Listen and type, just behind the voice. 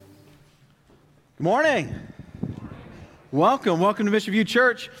Good morning. Welcome to Mission View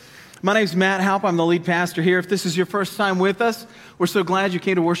Church. My name is Matt Halp. I'm the lead pastor here. If this is your first time with us, we're so glad you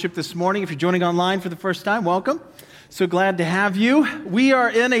came to worship this morning. If you're joining online for the first time, welcome. So glad to have you. We are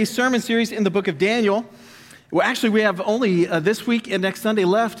in a sermon series in the book of Daniel. Well, actually, we have only this week and next Sunday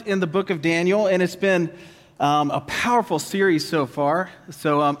left in the book of Daniel, and it's been a powerful series so far.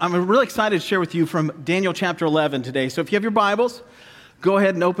 So I'm really excited to share with you from Daniel chapter 11 today. So if you have your Bibles, go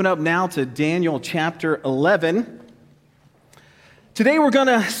ahead and open up now to Daniel chapter 11. Today we're going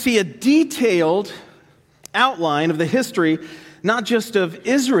to see a detailed outline of the history, not just of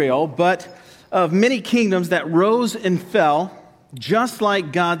Israel, but of many kingdoms that rose and fell just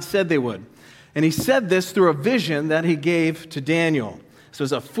like God said they would. And he said this through a vision that he gave to Daniel. So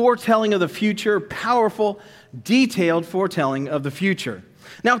it's a foretelling of the future, powerful, detailed foretelling of the future.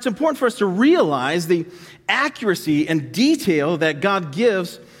 Now, it's important for us to realize the accuracy and detail that God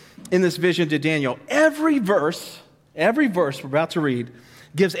gives in this vision to Daniel. Every verse we're about to read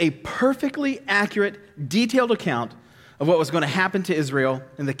gives a perfectly accurate, detailed account of what was going to happen to Israel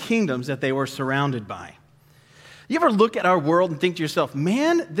and the kingdoms that they were surrounded by. You ever look at our world and think to yourself,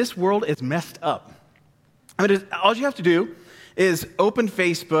 man, this world is messed up? I mean, all you have to do is open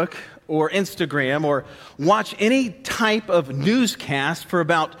Facebook or Instagram or watch any type of newscast for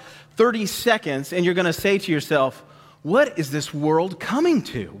about 30 seconds, and you're going to say to yourself, what is this world coming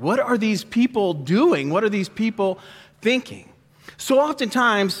to? What are these people doing? What are these people thinking? So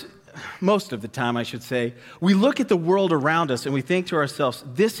oftentimes, most of the time I should say, we look at the world around us and we think to ourselves,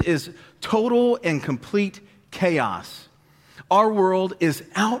 this is total and complete chaos. Our world is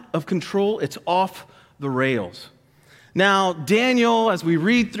out of control. It's off the rails. Now, Daniel, as we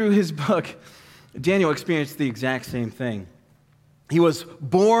read through his book, Daniel experienced the exact same thing. He was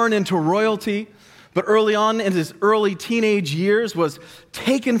born into royalty, but early on in his early teenage years was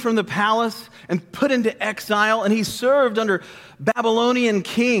taken from the palace and put into exile, and he served under Babylonian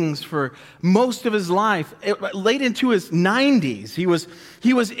kings for most of his life. Late into his 90s,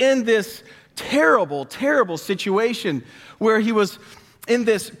 he was in this terrible, terrible situation where he was in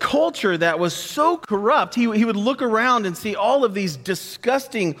this culture that was so corrupt. He would look around and see all of these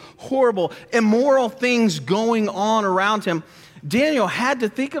disgusting, horrible, immoral things going on around him. Daniel had to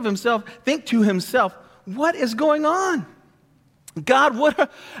think to himself, what is going on? God,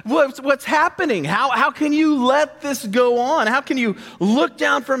 what's happening? How can you let this go on? How can you look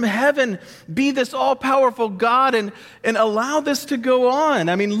down from heaven, be this all-powerful God, and allow this to go on?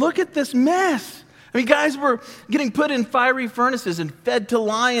 I mean, look at this mess. I mean, guys were getting put in fiery furnaces and fed to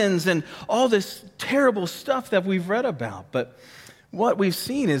lions and all this terrible stuff that we've read about. But what we've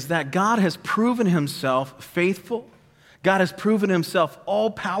seen is that God has proven himself faithful. God has proven himself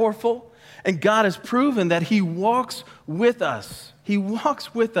all-powerful. And God has proven that he walks with us. He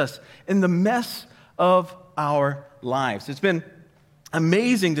walks with us in the mess of our lives. It's been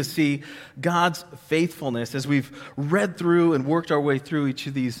amazing to see God's faithfulness as we've read through and worked our way through each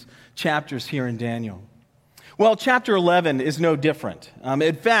of these chapters here in Daniel. Well, chapter 11 is no different.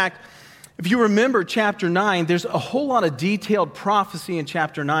 In fact, if you remember chapter 9, there's a whole lot of detailed prophecy in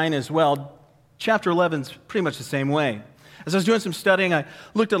chapter 9 as well. Chapter 11 is pretty much the same way. As I was doing some studying, I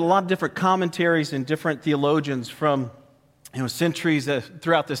looked at a lot of different commentaries and different theologians from centuries,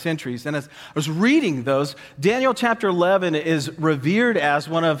 throughout the centuries. And as I was reading those, Daniel chapter 11 is revered as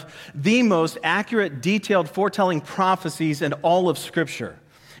one of the most accurate, detailed, foretelling prophecies in all of Scripture.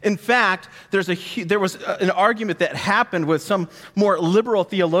 In fact, there was an argument that happened with some more liberal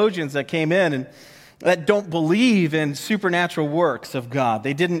theologians that came in and that don't believe in supernatural works of God.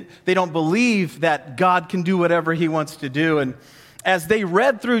 They don't believe that God can do whatever he wants to do. And as they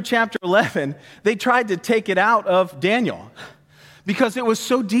read through chapter 11, they tried to take it out of Daniel because it was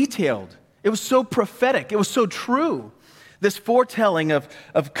so detailed. It was so prophetic. It was so true. This foretelling of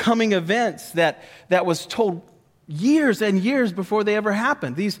coming events that was told years and years before they ever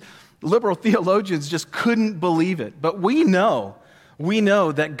happened. These liberal theologians just couldn't believe it. But we know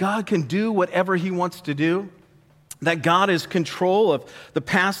that God can do whatever he wants to do, that God is in control of the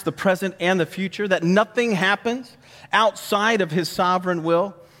past, the present, and the future, that nothing happens outside of his sovereign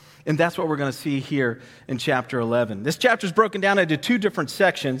will. And that's what we're going to see here in chapter 11. This chapter is broken down into two different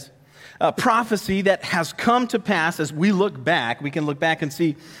sections. Prophecy that has come to pass. As we look back, we can look back and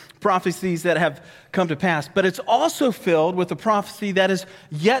see prophecies that have come to pass. But it's also filled with a prophecy that is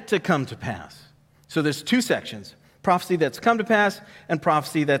yet to come to pass. So there's two sections. Prophecy that's come to pass and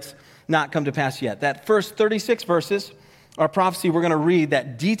prophecy that's not come to pass yet. That first 36 verses are prophecy we're going to read,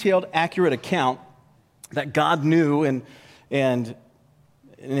 that detailed, accurate account that God knew and in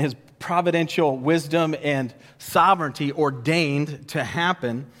his providential wisdom and sovereignty ordained to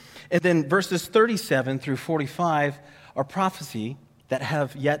happen. And then verses 37 through 45 are prophecy that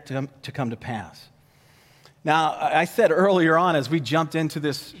have yet to come to pass. Now, I said earlier on as we jumped into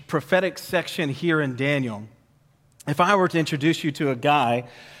this prophetic section here in Daniel, if I were to introduce you to a guy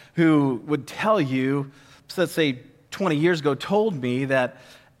who would tell you, let's say 20 years ago, told me that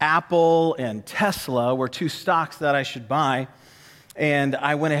Apple and Tesla were two stocks that I should buy, and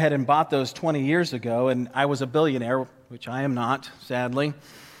I went ahead and bought those 20 years ago, and I was a billionaire, which I am not, sadly.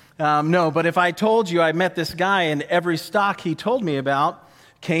 No, but if I told you I met this guy and every stock he told me about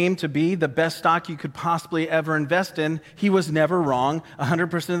came to be the best stock you could possibly ever invest in, he was never wrong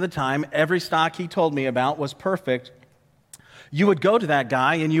 100% of the time. Every stock he told me about was perfect. You would go to that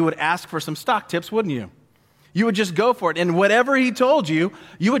guy and you would ask for some stock tips, wouldn't you? You would just go for it. And whatever he told you,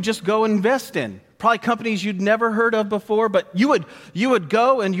 you would just go invest in. Probably companies you'd never heard of before, but you would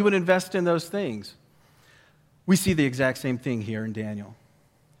go and you would invest in those things. We see the exact same thing here in Daniel.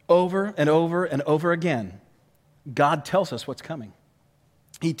 Over and over and over again, God tells us what's coming.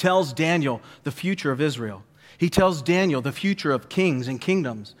 He tells Daniel the future of Israel. He tells Daniel the future of kings and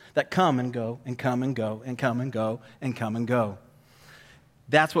kingdoms that come and go and come and go and come and go and come and go.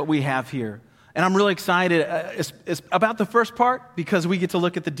 That's what we have here. And I'm really excited about the first part because we get to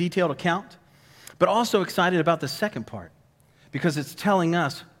look at the detailed account, but also excited about the second part because it's telling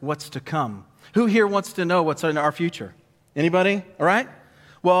us what's to come. Who here wants to know what's in our future? Anybody? All right?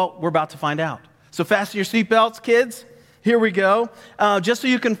 Well, we're about to find out. So fasten your seatbelts, kids. Here we go. Just so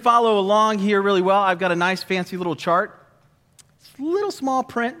you can follow along here really well, I've got a nice fancy little chart. It's a little small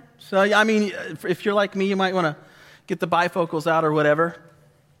print. So, I mean, if you're like me, you might want to get the bifocals out or whatever.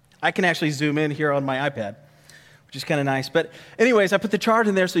 I can actually zoom in here on my iPad, which is kind of nice. But anyways, I put the chart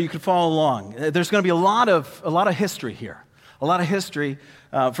in there so you can follow along. There's going to be a lot of history here. A lot of history.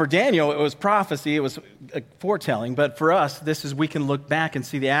 For Daniel, it was prophecy, it was foretelling. But for us, we can look back and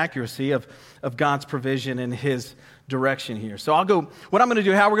see the accuracy of God's provision and his direction here. So what I'm going to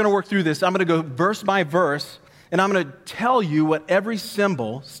do, how we're going to work through this, I'm going to go verse by verse, and I'm going to tell you what every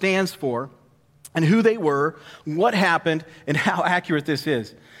symbol stands for and who they were, what happened, and how accurate this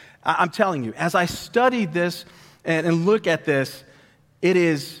is. I'm telling you, as I studied this and look at this,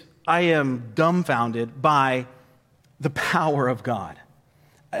 I am dumbfounded by the power of God.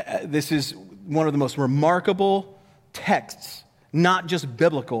 This is one of the most remarkable texts, not just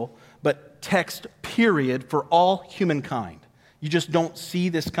biblical, but text, period, for all humankind. You just don't see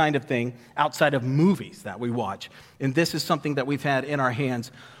this kind of thing outside of movies that we watch. And this is something that we've had in our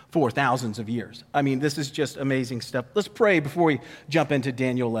hands for thousands of years. I mean, this is just amazing stuff. Let's pray before we jump into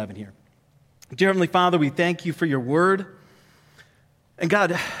Daniel 11 here. Dear Heavenly Father, we thank you for your word. And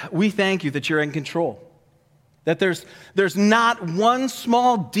God, we thank you that you're in control. That there's not one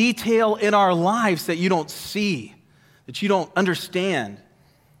small detail in our lives that you don't see, that you don't understand,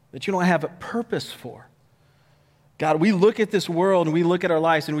 that you don't have a purpose for. God, we look at this world and we look at our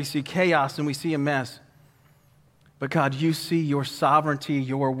lives and we see chaos and we see a mess. But God, you see your sovereignty,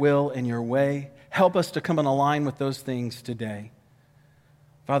 your will, and your way. Help us to come in line with those things today.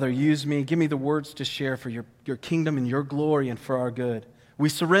 Father, use me. Give me the words to share for your kingdom and your glory and for our good. We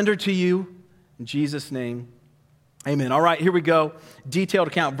surrender to you in Jesus' name. Amen. All right, here we go. Detailed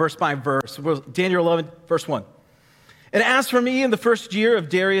account, verse by verse. Daniel 11, verse 1. And as for me, in the first year of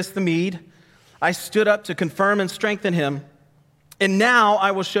Darius the Mede, I stood up to confirm and strengthen him. And now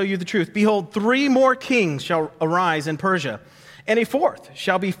I will show you the truth. Behold, 3 more kings shall arise in Persia, and a 4th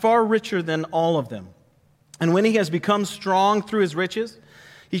shall be far richer than all of them. And when he has become strong through his riches,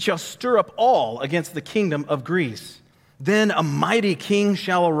 he shall stir up all against the kingdom of Greece. Then a mighty king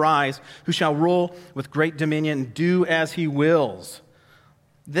shall arise, who shall rule with great dominion and do as he wills.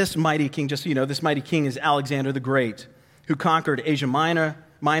 This mighty king, just so you know, this mighty king is Alexander the Great, who conquered Asia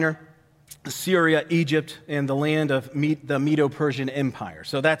Minor, Syria, Egypt, and the land of the Medo-Persian Empire.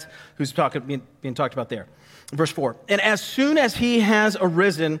 So that's who's being talked about there. Verse 4, and as soon as he has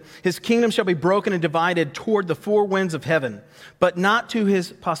arisen, his kingdom shall be broken and divided toward the 4 winds of heaven, but not to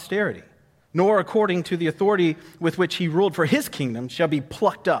his posterity, nor according to the authority with which he ruled, for his kingdom shall be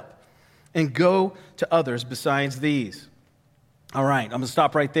plucked up and go to others besides these. All right, I'm going to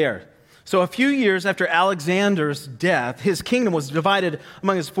stop right there. So a few years after Alexander's death, his kingdom was divided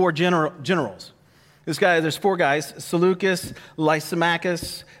among his 4 generals. There's 4 guys, Seleucus,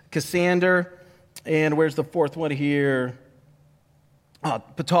 Lysimachus, Cassander, and where's the 4th one here?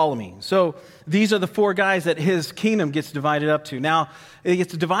 Ptolemy. So these are the 4 guys that his kingdom gets divided up to. Now, it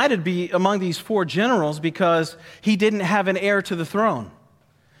gets divided among these 4 generals because he didn't have an heir to the throne.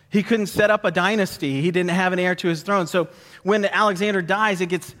 He couldn't set up a dynasty. He didn't have an heir to his throne. So when Alexander dies, it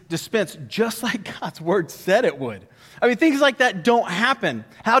gets dispensed just like God's word said it would. I mean, things like that don't happen.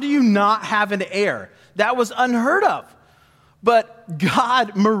 How do you not have an heir? That was unheard of. But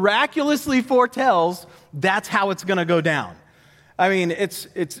God miraculously foretells that's how it's going to go down. I mean, that's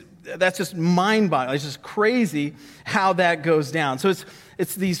just mind-boggling. It's just crazy how that goes down. So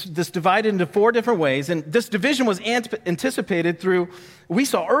it's this divided into four different ways, and this division was anticipated through, we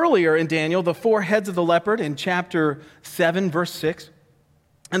saw earlier in Daniel, the four heads of the leopard in chapter 7, verse 6,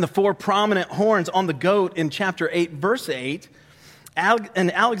 and the four prominent horns on the goat in chapter 8, verse 8.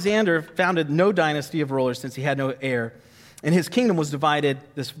 And Alexander founded no dynasty of rulers since he had no heir, and his kingdom was divided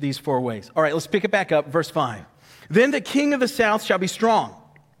these four ways. All right, let's pick it back up, verse 5. Then the king of the south shall be strong,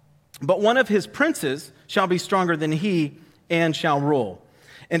 but one of his princes shall be stronger than he and shall rule.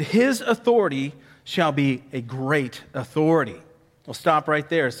 And his authority shall be a great authority. We'll stop right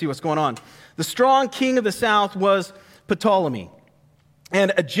there, see what's going on. The strong king of the south was Ptolemy.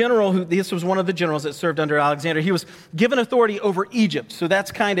 And a general this was one of the generals that served under Alexander. He was given authority over Egypt. So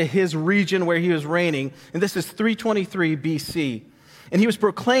that's kind of his region where he was reigning. And this is 323 BC. And he was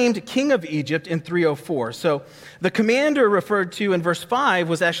proclaimed king of Egypt in 304. So the commander referred to in verse 5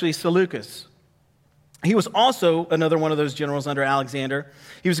 was actually Seleucus. He was also another one of those generals under Alexander.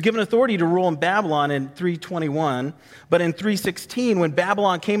 He was given authority to rule in Babylon in 321. But in 316, when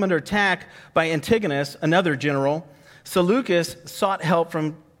Babylon came under attack by Antigonus, another general, Seleucus sought help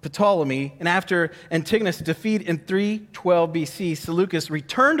from Ptolemy. And after Antigonus' defeat in 312 BC, Seleucus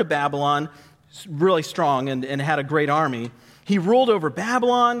returned to Babylon really strong and had a great army. He ruled over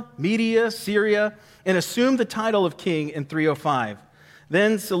Babylon, Media, Syria, and assumed the title of king in 305.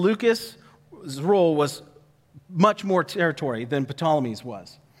 Then Seleucus' rule was much more territory than Ptolemy's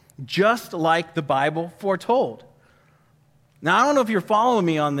was, just like the Bible foretold. Now, I don't know if you're following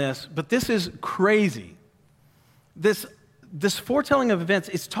me on this, but this is crazy. This foretelling of events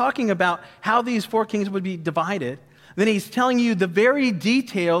is talking about how these four kings would be divided. Then he's telling you the very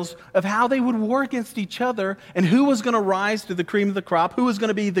details of how they would war against each other and who was going to rise to the cream of the crop, who was going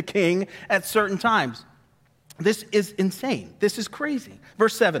to be the king at certain times. This is insane. This is crazy.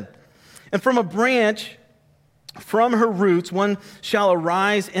 Verse 7. And from a branch, from her roots, one shall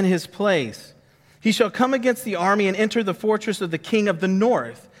arise in his place. He shall come against the army and enter the fortress of the king of the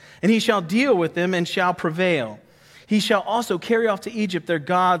north, and he shall deal with them and shall prevail. He shall also carry off to Egypt their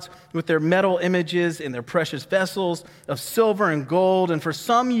gods with their metal images and their precious vessels of silver and gold, and for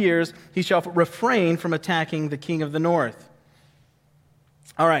some years he shall refrain from attacking the king of the north.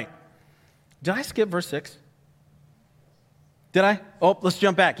 All right. Did I skip verse 6? Did I? Oh, let's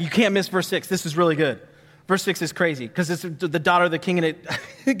jump back. You can't miss verse 6. This is really good. Verse 6 is crazy because it's the daughter of the king, and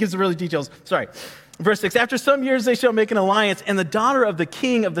it gives really details. Sorry. Verse 6, after some years they shall make an alliance, and the daughter of the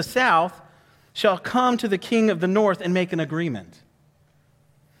king of the south shall come to the king of the north and make an agreement.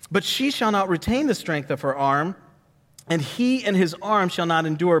 But she shall not retain the strength of her arm, and he and his arm shall not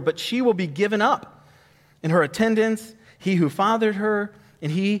endure, but she will be given up. In her attendants, he who fathered her,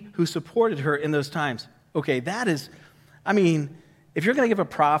 and he who supported her in those times. Okay, that is, I mean, if you're going to give a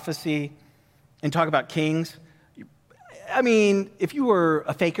prophecy and talk about kings, I mean, if you were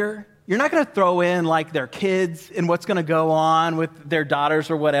a faker, you're not going to throw in like their kids and what's going to go on with their daughters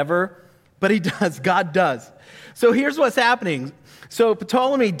or whatever. But he does. God does. So here's what's happening. So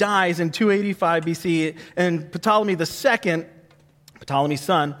Ptolemy dies in 285 BC, and Ptolemy II, Ptolemy's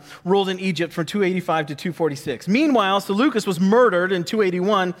son, ruled in Egypt from 285 to 246. Meanwhile, Seleucus was murdered in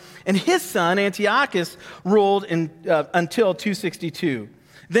 281, and his son, Antiochus, ruled until 262.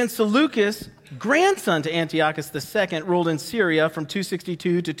 Then Seleucus, grandson to Antiochus II, ruled in Syria from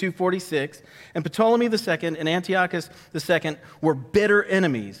 262 to 246, and Ptolemy II and Antiochus II were bitter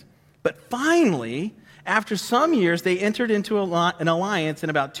enemies. But finally, after some years, they entered into an alliance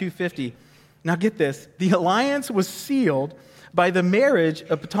in about 250. Now get this, the alliance was sealed by the marriage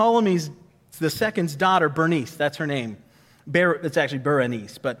of Ptolemy II's daughter, Bernice. That's her name. It's actually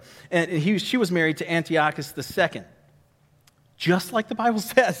Berenice. She was married to Antiochus II. Just like the Bible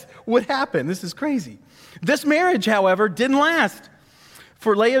says would happen. This is crazy. This marriage, however, didn't last.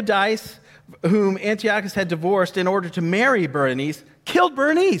 For Laodice, whom Antiochus had divorced in order to marry Berenice, killed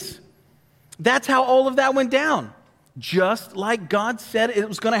Berenice. That's how all of that went down. Just like God said it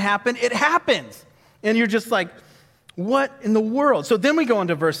was going to happen, it happens. And you're just like, what in the world? So then we go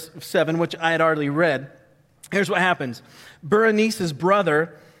into verse 7, which I had already read. Here's what happens. Berenice's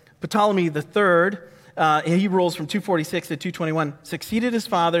brother, Ptolemy III, he rules from 246 to 221, succeeded his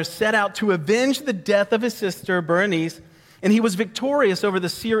father, set out to avenge the death of his sister Berenice, and he was victorious over the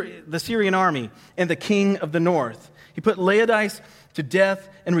Syrian army and the king of the north. He put Laodice to death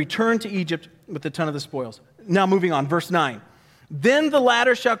and returned to Egypt with a ton of the spoils. Now moving on, verse 9. Then the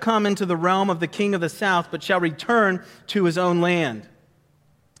latter shall come into the realm of the king of the south, but shall return to his own land.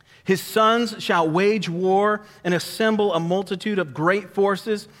 His sons shall wage war and assemble a multitude of great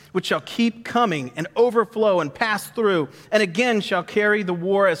forces, which shall keep coming and overflow and pass through, and again shall carry the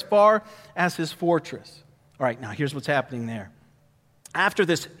war as far as his fortress. All right, now here's what's happening there. After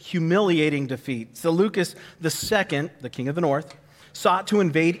this humiliating defeat, Seleucus II, the king of the north, sought to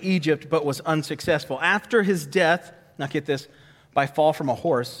invade Egypt but was unsuccessful. After his death, now get this, by fall from a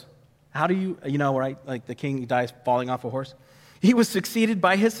horse. How do you know, right? Like the king dies falling off a horse. He was succeeded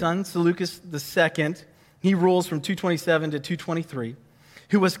by his son, Seleucus II. He rules from 227 to 223,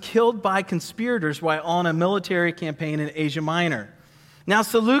 who was killed by conspirators while on a military campaign in Asia Minor. Now,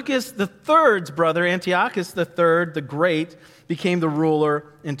 Seleucus III's brother, Antiochus III the Great, became the ruler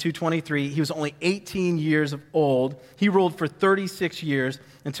in 223. He was only 18 years old. He ruled for 36 years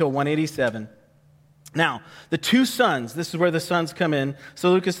until 187. Now, the two sons, this is where the sons come in,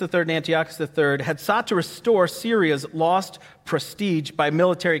 Seleucus III and Antiochus III, had sought to restore Syria's lost prestige by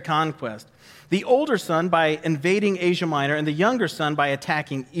military conquest. The older son by invading Asia Minor, and the younger son by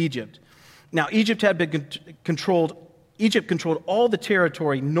attacking Egypt. Now, Egypt controlled all the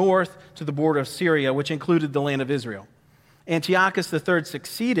territory north to the border of Syria, which included the land of Israel. Antiochus III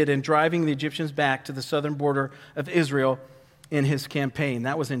succeeded in driving the Egyptians back to the southern border of Israel in his campaign.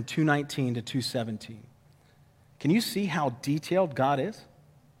 That was in 219 to 217. Can you see how detailed God is?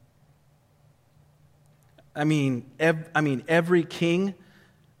 I mean, every king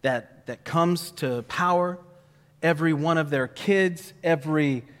that comes to power, every one of their kids,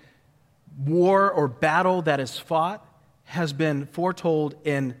 every war or battle that is fought has been foretold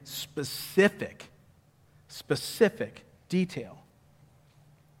in specific detail.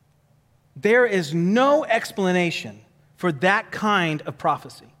 There is no explanation for that kind of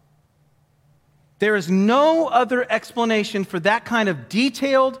prophecy. There is no other explanation for that kind of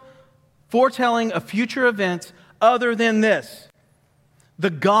detailed foretelling of future events other than this.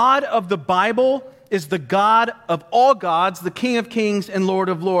 The God of the Bible is the God of all gods, the King of kings and Lord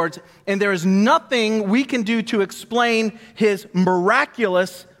of lords, and there is nothing we can do to explain his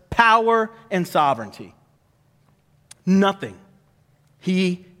miraculous power and sovereignty. Nothing.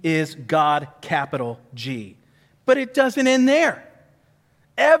 He is God, capital G. But it doesn't end there.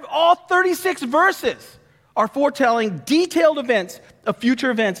 All 36 verses are foretelling detailed events of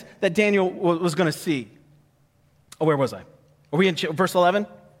future events that Daniel was going to see. Oh, where was I? Are we in verse 11?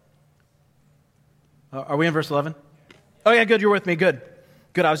 Are we in verse 11? Oh, yeah, good. You're with me. Good.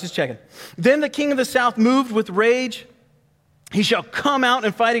 Good. I was just checking. Then the king of the south, moved with rage, he shall come out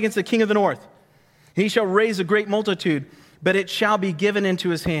and fight against the king of the north. He shall raise a great multitude, but it shall be given into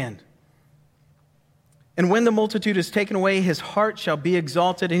his hand. And when the multitude is taken away, his heart shall be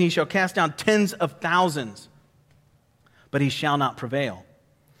exalted, and he shall cast down tens of thousands, but he shall not prevail.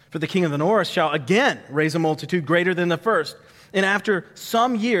 For the king of the north shall again raise a multitude greater than the first. And after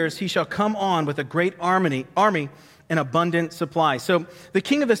some years, he shall come on with a great army and abundant supply. So the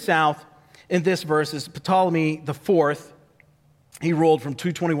king of the south in this verse is Ptolemy IV. He ruled from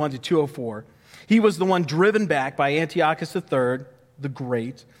 221 to 204. He was the one driven back by Antiochus III, the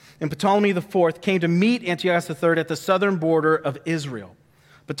Great. And Ptolemy IV came to meet Antiochus III at the southern border of Israel.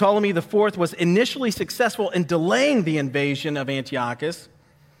 Ptolemy IV was initially successful in delaying the invasion of Antiochus.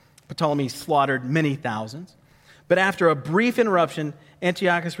 Ptolemy slaughtered many thousands. But after a brief interruption,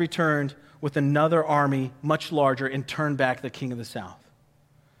 Antiochus returned with another army, much larger, and turned back the king of the south.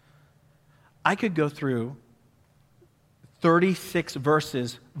 I could go through 36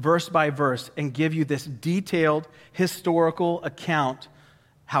 verses, verse by verse, and give you this detailed historical account,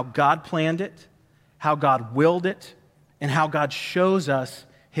 how God planned it, how God willed it, and how God shows us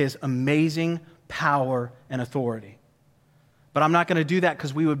his amazing power and authority. But I'm not going to do that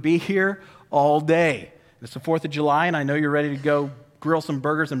because we would be here all day. It's the 4th of July, and I know you're ready to go grill some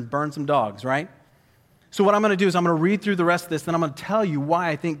burgers and burn some dogs, right? So what I'm going to do is I'm going to read through the rest of this, and I'm going to tell you why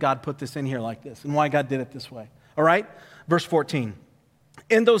I think God put this in here like this and why God did it this way. All right? Verse 14.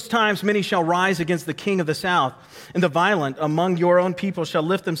 In those times many shall rise against the king of the south, and the violent among your own people shall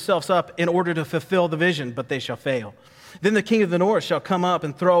lift themselves up in order to fulfill the vision, but they shall fail. Then the king of the north shall come up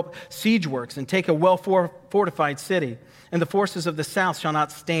and throw up siege works and take a well-fortified city, and the forces of the south shall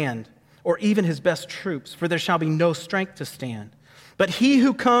not stand, or even his best troops, for there shall be no strength to stand. But he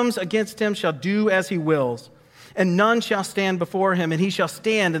who comes against him shall do as he wills, and none shall stand before him, and he shall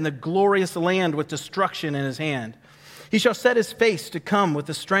stand in the glorious land with destruction in his hand. He shall set his face to come with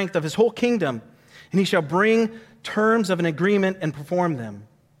the strength of his whole kingdom, and he shall bring terms of an agreement and perform them.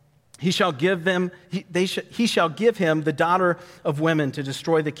 He shall give him the daughter of women to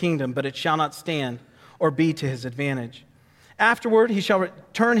destroy the kingdom, but it shall not stand or be to his advantage. Afterward, he shall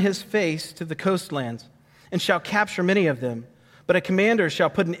turn his face to the coastlands and shall capture many of them. But a commander shall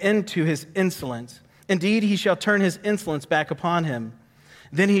put an end to his insolence. Indeed, he shall turn his insolence back upon him.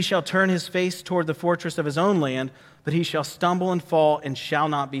 Then he shall turn his face toward the fortress of his own land, but he shall stumble and fall and shall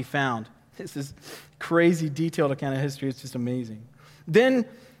not be found. This is crazy detailed account of history. It's just amazing. Then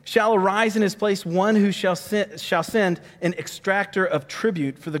shall arise in his place one who shall send an extractor of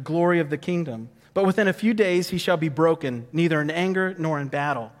tribute for the glory of the kingdom. But within a few days he shall be broken, neither in anger nor in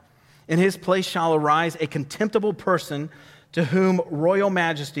battle. In his place shall arise a contemptible person to whom royal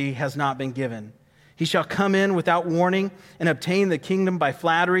majesty has not been given. He shall come in without warning and obtain the kingdom by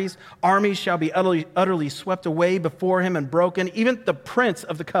flatteries. Armies shall be utterly swept away before him and broken, even the prince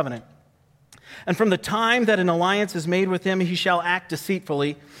of the covenant. And from the time that an alliance is made with him, he shall act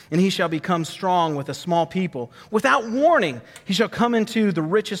deceitfully, and he shall become strong with a small people. Without warning, he shall come into the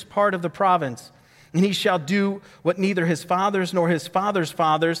richest part of the province, and he shall do what neither his fathers nor his fathers'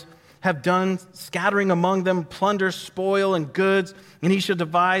 fathers have done, scattering among them plunder, spoil, and goods. And he shall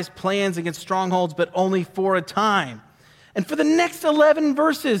devise plans against strongholds, but only for a time. And for the next 11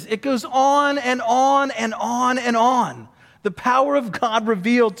 verses, it goes on and on and on and on. The power of God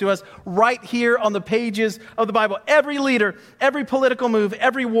revealed to us right here on the pages of the Bible. Every leader, every political move,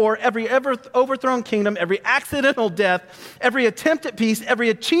 every war, every ever overthrown kingdom, every accidental death, every attempt at peace, every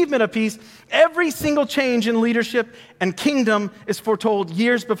achievement of peace, every single change in leadership and kingdom is foretold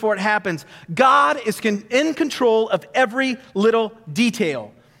years before it happens. God is in control of every little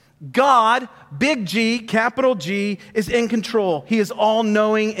detail. God, big G, capital G, is in control. He is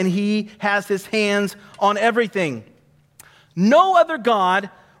all-knowing and he has his hands on everything. No other God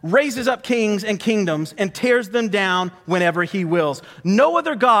raises up kings and kingdoms and tears them down whenever he wills. No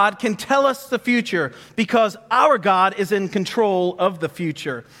other God can tell us the future because our God is in control of the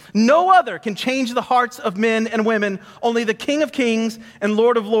future. No other can change the hearts of men and women. Only the King of Kings and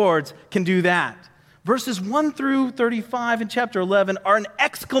Lord of Lords can do that. Verses 1 through 35 in chapter 11 are an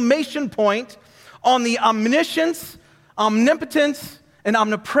exclamation point on the omniscience, omnipotence, and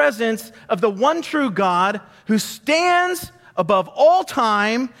omnipresence of the one true God who stands above all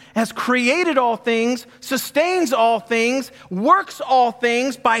time, has created all things, sustains all things, works all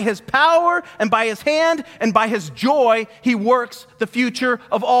things by his power and by his hand and by his joy. He works the future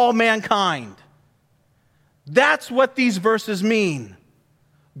of all mankind. That's what these verses mean.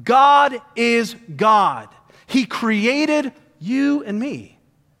 God is God. He created you and me.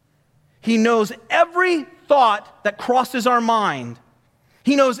 He knows every thought that crosses our mind.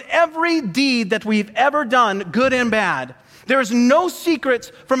 He knows every deed that we've ever done, good and bad. There is no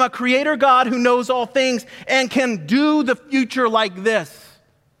secrets from a creator God who knows all things and can do the future like this.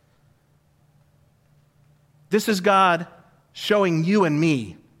 This is God showing you and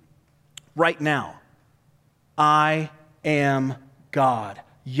me right now. I am God.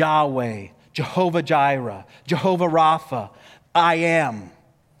 Yahweh, Jehovah Jireh, Jehovah Rapha. I am.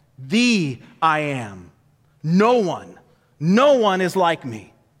 The I am. No one is like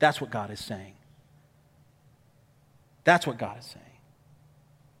me. That's what God is saying. That's what God is saying.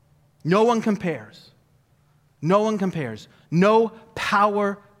 No one compares. No one compares. No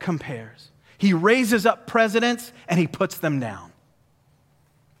power compares. He raises up presidents and he puts them down.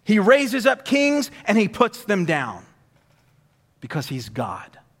 He raises up kings and he puts them down because he's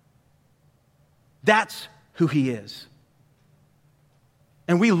God. That's who he is.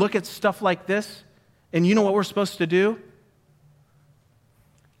 And we look at stuff like this, and you know what we're supposed to do?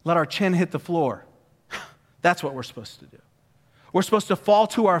 Let our chin hit the floor. That's what we're supposed to do. We're supposed to fall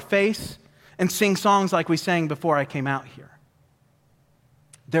to our face and sing songs like we sang before I came out here.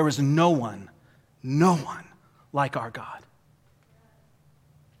 There is no one like our God.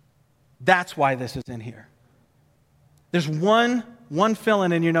 That's why this is in here. There's one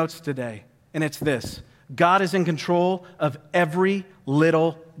fill-in in your notes today, and it's this. God is in control of every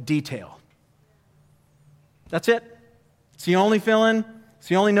little detail. That's it. It's the only fill-in. It's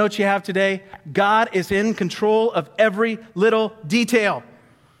the only note you have today. God is in control of every little detail.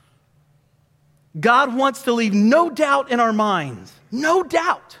 God wants to leave no doubt in our minds. No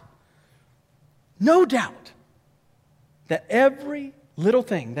doubt that every little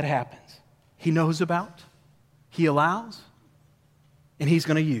thing that happens, he knows about, he allows, and he's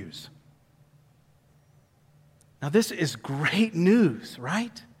going to use. Now, this is great news,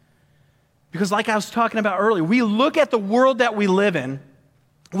 right? Because like I was talking about earlier, we look at the world that we live in,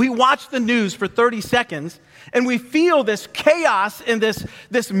 we watch the news for 30 seconds, and we feel this chaos and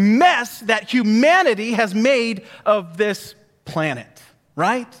this mess that humanity has made of this planet,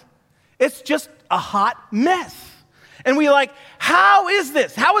 right? It's just a hot mess. And we like, how is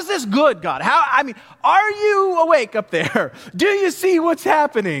this? How is this good, God? Are you awake up there? Do you see what's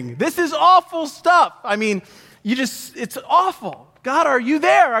happening? This is awful stuff. It's awful. God, are you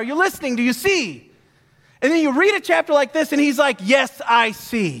there? Are you listening? Do you see? And then you read a chapter like this, and he's like, yes, I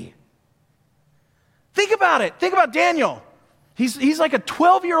see. Think about it. Think about Daniel. He's like a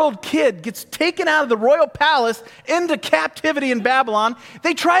 12-year-old kid, gets taken out of the royal palace into captivity in Babylon.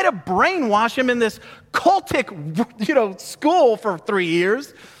 They try to brainwash him in this cultic, school for 3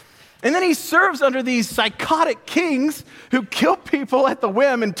 years. And then he serves under these psychotic kings who kill people at the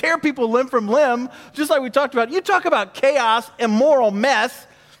whim and tear people limb from limb, just like we talked about. You talk about chaos, immoral mess.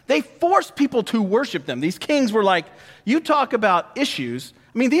 They forced people to worship them. These kings were like, you talk about issues.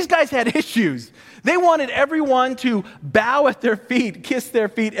 These guys had issues. They wanted everyone to bow at their feet, kiss their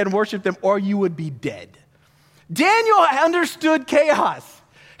feet, and worship them, or you would be dead. Daniel understood chaos.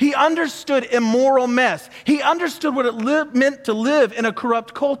 He understood immoral mess. He understood what it meant to live in a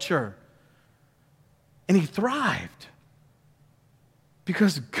corrupt culture. And he thrived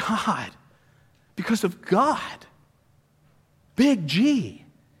because of God. Big G.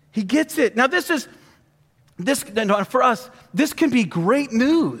 He gets it. Now for us, this can be great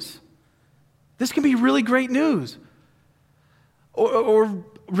news. This can be really great news or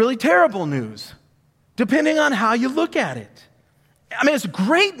really terrible news, depending on how you look at it. It's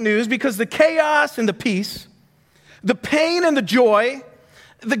great news because the chaos and the peace, the pain and the joy,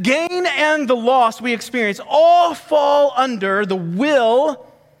 the gain and the loss we experience all fall under the will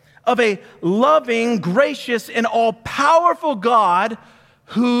of a loving, gracious, and all-powerful God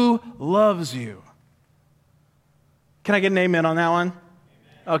who loves you. Can I get an amen on that one?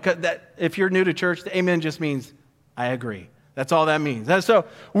 Okay, if you're new to church, the amen just means I agree. That's all that means. So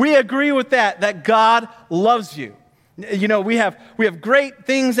we agree with that God loves you. We have great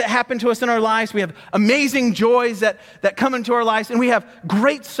things that happen to us in our lives. We have amazing joys that come into our lives, and we have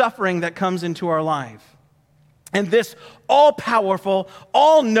great suffering that comes into our life. And this all-powerful,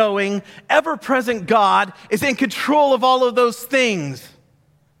 all-knowing, ever-present God is in control of all of those things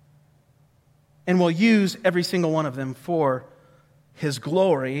and will use every single one of them for His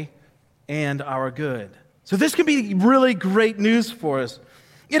glory and our good. So this can be really great news for us.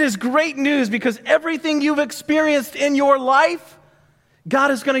 It is great news because everything you've experienced in your life,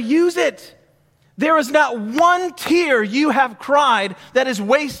 God is going to use it. There is not one tear you have cried that is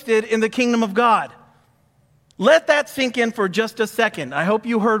wasted in the kingdom of God. Let that sink in for just a second. I hope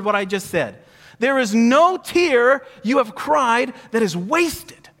you heard what I just said. There is no tear you have cried that is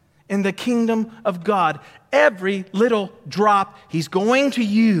wasted in the kingdom of God. Every little drop He's going to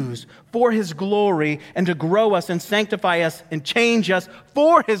use for His glory and to grow us and sanctify us and change us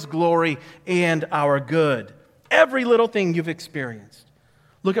for His glory and our good. Every little thing you've experienced.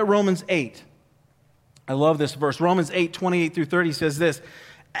 Look at Romans 8. I love this verse. Romans 8, 28 through 30 says this,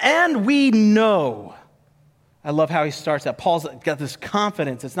 and we know. I love how he starts that. Paul's got this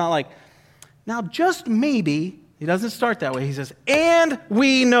confidence. It's not like, now just maybe. He doesn't start that way. He says, and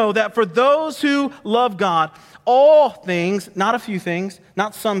we know that for those who love God, all things, not a few things,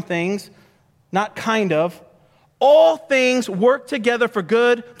 not some things, not kind of, all things work together for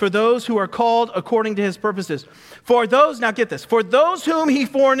good for those who are called according to His purposes. For those, now get this, for those whom He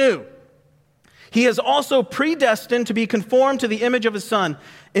foreknew, He has also predestined to be conformed to the image of His Son,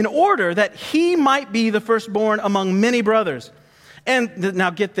 in order that He might be the firstborn among many brothers. And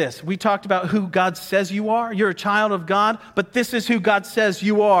now get this. We talked about who God says you are. You're a child of God, but this is who God says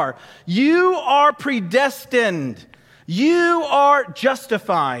you are. You are predestined. You are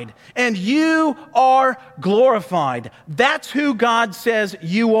justified. And you are glorified. That's who God says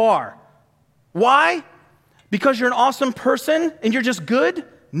you are. Why? Because you're an awesome person and you're just good?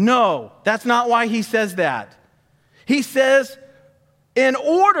 No, that's not why He says that. He says, in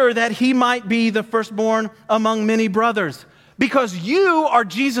order that He might be the firstborn among many brothers. Because you are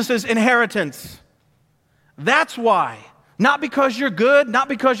Jesus' inheritance. That's why. Not because you're good, not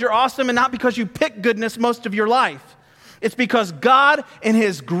because you're awesome, and not because you pick goodness most of your life. It's because God, in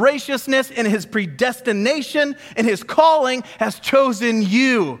His graciousness, in His predestination, in His calling, has chosen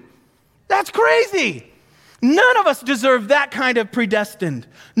you. That's crazy. None of us deserve that kind of predestined.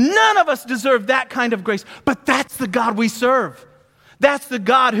 None of us deserve that kind of grace. But that's the God we serve. That's the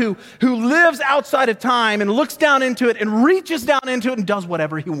God who lives outside of time and looks down into it and reaches down into it and does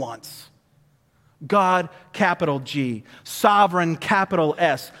whatever He wants. God, capital G, sovereign, capital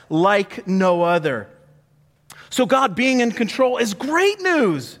S, like no other. So God being in control is great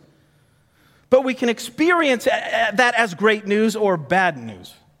news. But we can experience that as great news or bad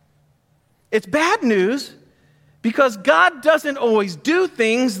news. It's bad news Because God doesn't always do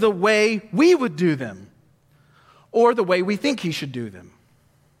things the way we would do them or the way we think he should do them.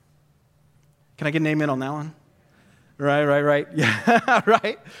 Can I get an amen on that one? Right. Yeah,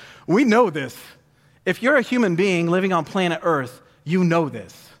 right. We know this. If you're a human being living on planet Earth, you know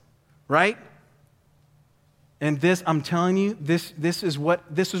this, right? And this, I'm telling you, this is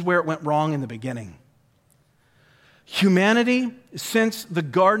where it went wrong in the beginning. Humanity, since the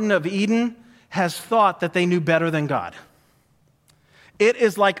Garden of Eden, has thought that they knew better than God. It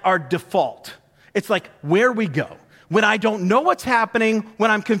is like our default. It's like where we go. When I don't know what's happening, when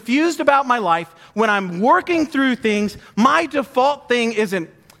I'm confused about my life, when I'm working through things, my default thing isn't,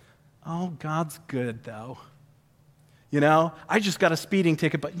 oh, God's good though. You know, I just got a speeding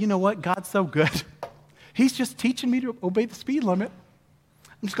ticket, but you know what? God's so good. He's just teaching me to obey the speed limit.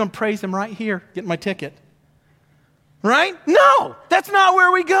 I'm just going to praise him right here, getting my ticket. Right? No, that's not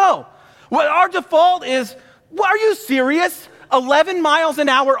where we go. What our default is, well, are you serious? 11 miles an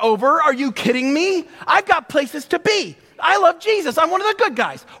hour over? Are you kidding me? I've got places to be. I love Jesus. I'm one of the good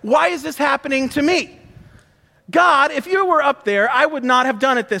guys. Why is this happening to me? God, if you were up there, I would not have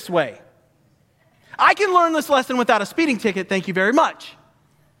done it this way. I can learn this lesson without a speeding ticket. Thank you very much.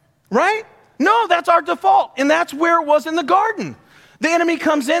 Right? No, that's our default. And that's where it was in the garden. The enemy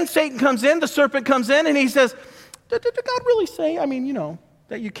comes in, Satan comes in, the serpent comes in, and he says, did God really say,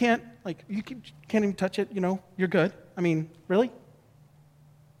 that you can't, you can't even touch it, you're good? Really?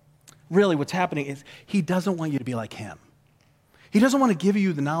 Really, what's happening is he doesn't want you to be like him. He doesn't want to give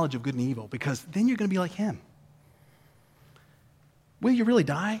you the knowledge of good and evil because then you're going to be like him. Will you really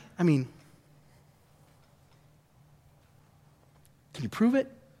die? Can you prove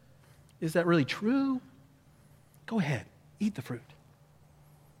it? Is that really true? Go ahead, eat the fruit.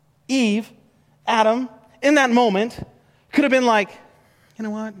 Eve, Adam, in that moment, could have been like, you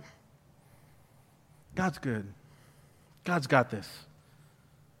know what? God's good. God's got this.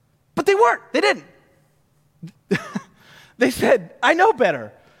 But they weren't. They didn't. They said, I know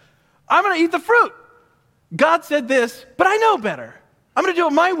better. I'm going to eat the fruit. God said this, but I know better. I'm going to do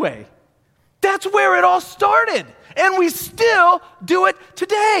it my way. That's where it all started. And we still do it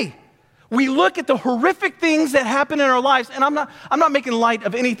today. We look at the horrific things that happen in our lives, and I'm not making light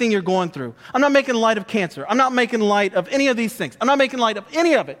of anything you're going through. I'm not making light of cancer. I'm not making light of any of these things. I'm not making light of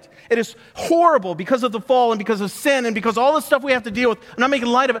any of it. It is horrible because of the fall and because of sin and because of all the stuff we have to deal with. I'm not making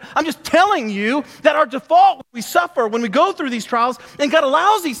light of it. I'm just telling you that our default, when we suffer, when we go through these trials, and God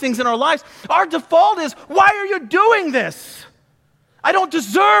allows these things in our lives, our default is, why are you doing this? I don't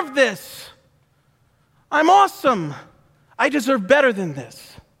deserve this. I'm awesome. I deserve better than this.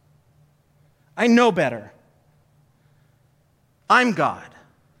 I know better. I'm God.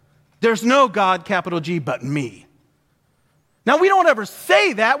 There's no God, capital G, but me. Now, we don't ever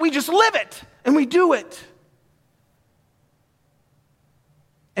say that. We just live it, and we do it.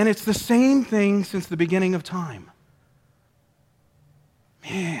 And it's the same thing since the beginning of time.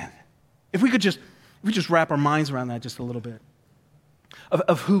 Man, if we just wrap our minds around that just a little bit,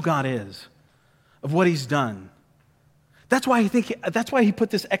 of who God is, of what he's done. That's why he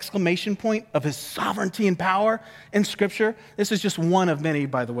put this exclamation point of his sovereignty and power in Scripture. This is just one of many,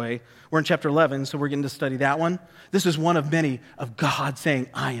 by the way. We're in chapter 11, so we're getting to study that one. This is one of many of God saying,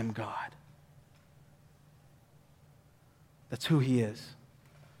 I am God. That's who he is.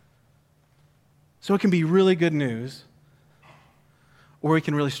 So it can be really good news, or we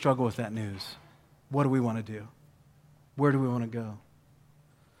can really struggle with that news. What do we want to do? Where do we want to go?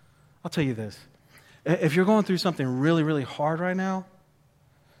 I'll tell you this. If you're going through something really, really hard right now,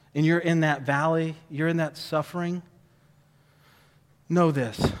 and you're in that valley, you're in that suffering, know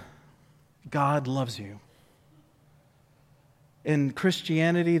this. God loves you. In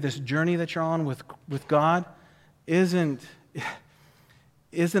Christianity, this journey that you're on with God isn't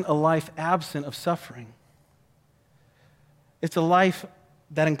a life absent of suffering. It's a life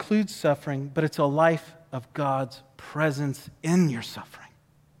that includes suffering, but it's a life of God's presence in your suffering.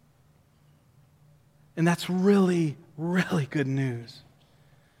 And that's really, really good news.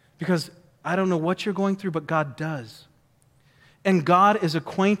 Because I don't know what you're going through, but God does. And God is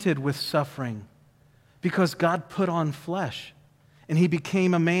acquainted with suffering because God put on flesh. And he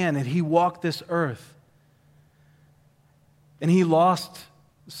became a man and he walked this earth. And he lost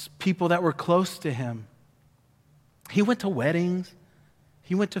people that were close to him. He went to weddings.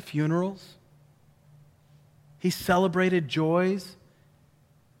 He went to funerals. He celebrated joys.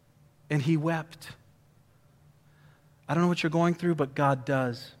 And he wept. I don't know what you're going through, but God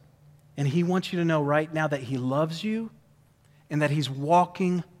does. And he wants you to know right now that he loves you and that he's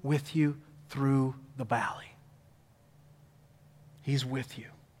walking with you through the valley. He's with you.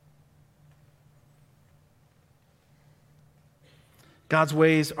 God's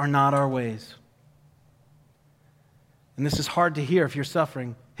ways are not our ways. And this is hard to hear if you're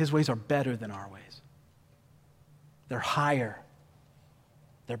suffering. His ways are better than our ways. They're higher.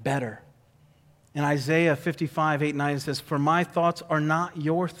 They're better. In Isaiah 55, 8, 9, it says, "For my thoughts are not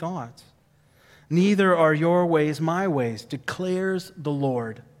your thoughts, neither are your ways my ways, declares the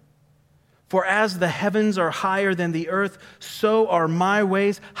Lord. For as the heavens are higher than the earth, so are my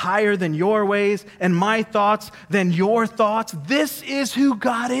ways higher than your ways, and my thoughts than your thoughts." This is who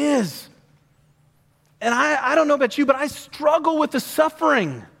God is. And I don't know about you, but I struggle with the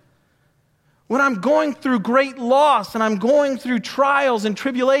suffering. When I'm going through great loss, and I'm going through trials and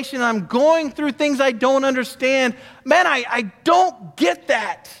tribulation, and I'm going through things I don't understand, man, I don't get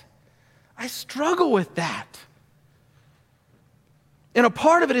that. I struggle with that. And a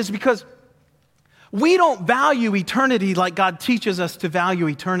part of it is because we don't value eternity like God teaches us to value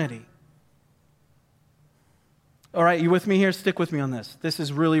eternity. All right, you with me here? Stick with me on this. This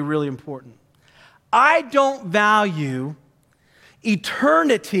is really, really important. I don't value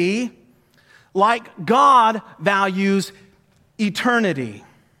eternity like God values eternity.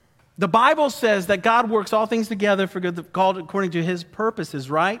 The Bible says that God works all things together for good, called according to his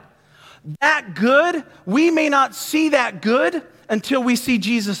purposes, right? That good, we may not see that good until we see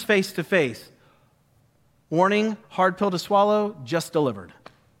Jesus face to face. Warning, hard pill to swallow, just delivered.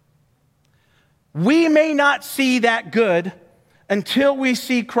 We may not see that good until we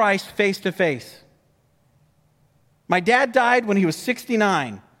see Christ face to face. My dad died when he was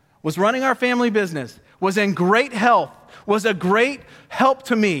 69, was running our family business, was in great health, was a great help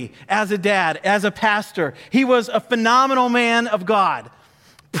to me as a dad, as a pastor. He was a phenomenal man of God.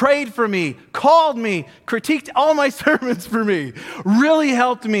 Prayed for me, called me, critiqued all my sermons for me, really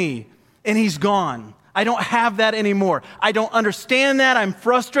helped me, and he's gone. I don't have that anymore. I don't understand that. I'm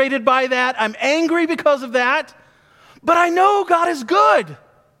frustrated by that. I'm angry because of that. But I know God is good.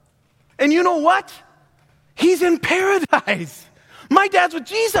 And you know what? He's in paradise. My dad's with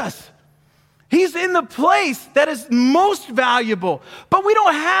Jesus. He's in the place that is most valuable. But we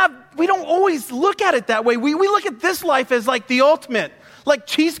don't always look at it that way. We look at this life as like the ultimate. Like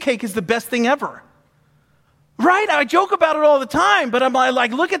cheesecake is the best thing ever. Right? I joke about it all the time, but I'm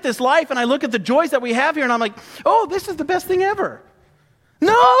like, look at this life and I look at the joys that we have here and I'm like, oh, this is the best thing ever.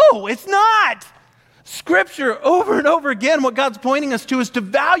 No, it's not. Scripture, over and over again, what God's pointing us to is to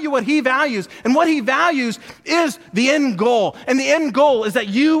value what he values. And what he values is the end goal. And the end goal is that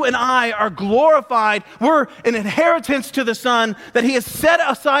you and I are glorified. We're an inheritance to the Son, that he has set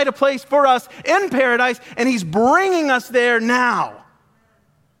aside a place for us in paradise, and he's bringing us there now.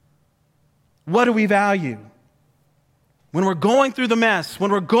 What do we value? When we're going through the mess,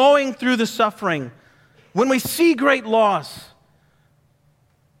 when we're going through the suffering, when we see great loss.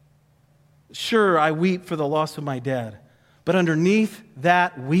 Sure, I weep for the loss of my dad, but underneath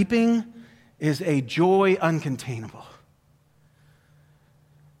that weeping is a joy uncontainable.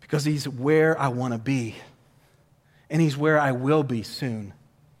 Because he's where I want to be, and he's where I will be soon.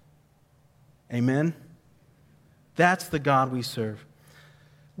 Amen? That's the God we serve.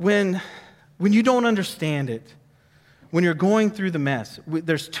 When you don't understand it, when you're going through the mess,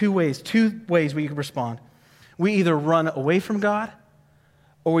 there's two ways we can respond. We either run away from God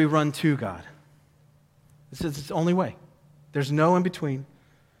or we run to God. This is the only way. There's no in between.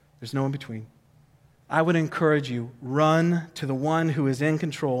 There's no in between. I would encourage you, run to the one who is in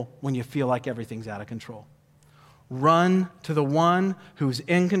control when you feel like everything's out of control. Run to the one who's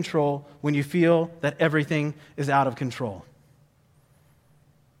in control when you feel that everything is out of control.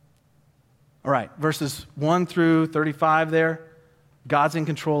 All right, verses 1 through 35 there. God's in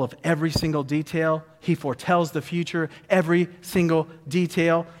control of every single detail. He foretells the future, every single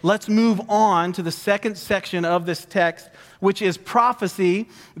detail. Let's move on to the second section of this text, which is prophecy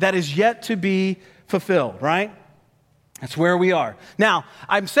that is yet to be fulfilled, right? That's where we are. Now,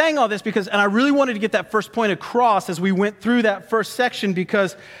 I'm saying all this because, and I really wanted to get that first point across as we went through that first section,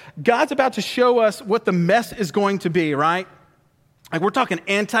 because God's about to show us what the mess is going to be, right? Like, we're talking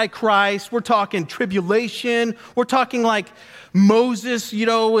Antichrist, we're talking tribulation, we're talking like Moses,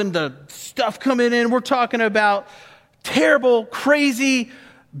 and the stuff coming in. We're talking about terrible, crazy,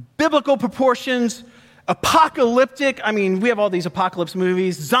 biblical proportions, apocalyptic. I mean, we have all these apocalypse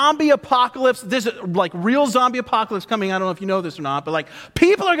movies, zombie apocalypse. There's like real zombie apocalypse coming. I don't know if you know this or not, but like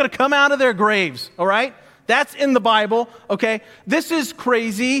people are going to come out of their graves, all right? That's in the Bible, okay? This is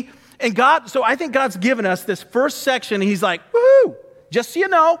crazy. And so I think God's given us this first section. He's like, woohoo, just so you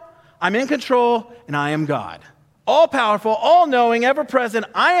know, I'm in control and I am God. All powerful, all knowing, ever present.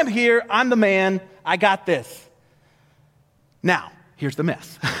 I am here. I'm the man. I got this. Now, here's the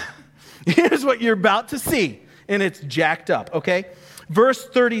mess. Here's what you're about to see. And it's jacked up, okay? Verse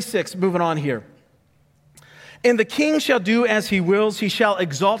 36, moving on here. And the king shall do as he wills. He shall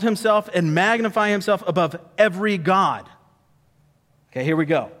exalt himself and magnify himself above every god. Okay, here we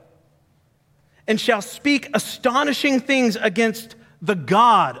go. And shall speak astonishing things against the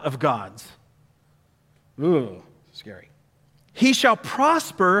God of gods. Ooh, scary. He shall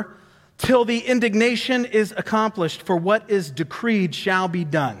prosper till the indignation is accomplished, for what is decreed shall be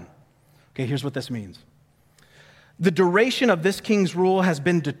done. Okay, here's what this means. The duration of this king's rule has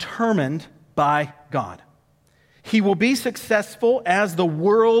been determined by God. He will be successful as the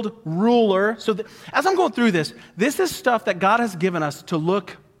world ruler. So as I'm going through this is stuff that God has given us to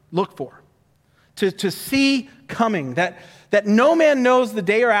look for, to see coming, that no man knows the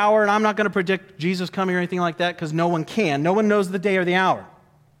day or hour, and I'm not going to predict Jesus coming or anything like that because no one can. No one knows the day or the hour.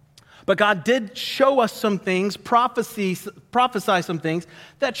 But God did show us some things, prophesy some things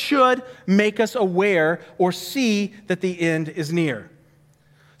that should make us aware or see that the end is near.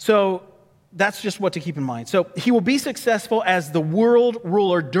 So that's just what to keep in mind. So he will be successful as the world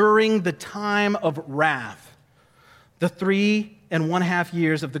ruler during the time of wrath, the 3.5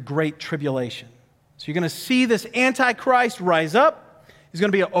 years of the Great Tribulation. So you're going to see this Antichrist rise up. He's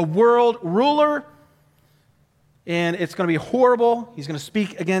going to be a world ruler, and it's going to be horrible. He's going to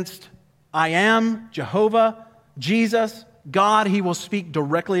speak against I am, Jehovah, Jesus, God. He will speak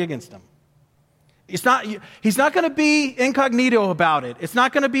directly against him. He's not going to be incognito about it. It's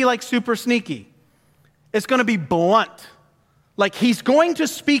not going to be like super sneaky. It's going to be blunt. Like he's going to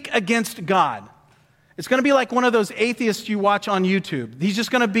speak against God. It's going to be like one of those atheists you watch on YouTube. He's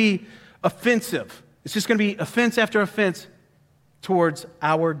just going to be offensive. It's just going to be offense after offense towards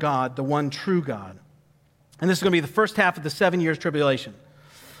our God, the one true God. And this is going to be the first half of the 7 years tribulation.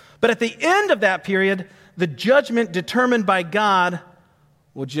 But at the end of that period, the judgment determined by God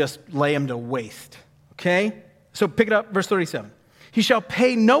will just lay him to waste. Okay? So pick it up, verse 37. He shall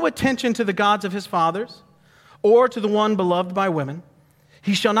pay no attention to the gods of his fathers or to the one beloved by women.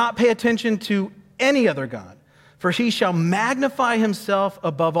 He shall not pay attention to any other god, for he shall magnify himself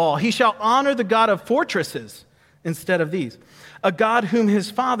above all. He shall honor the God of fortresses instead of these. A God whom his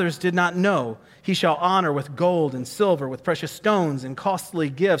fathers did not know, he shall honor with gold and silver, with precious stones and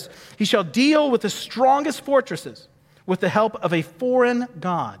costly gifts. He shall deal with the strongest fortresses with the help of a foreign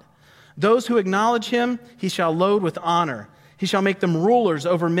god. Those who acknowledge him, he shall load with honor. He shall make them rulers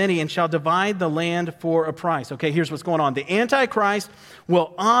over many and shall divide the land for a price. Okay, here's what's going on. The Antichrist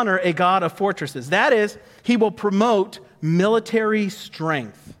will honor a god of fortresses. That is, he will promote military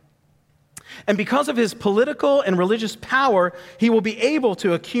strength. And because of his political and religious power, he will be able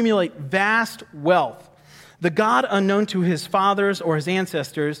to accumulate vast wealth. The God unknown to his fathers or his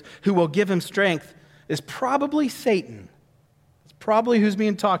ancestors who will give him strength is probably Satan. It's probably who's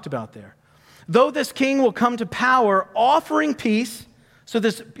being talked about there. Though this king will come to power offering peace, so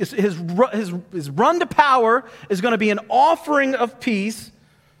this his run to power is going to be an offering of peace.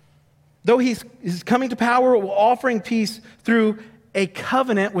 Though he's coming to power offering peace through a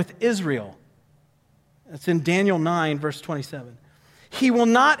covenant with Israel. That's in Daniel 9, verse 27. He will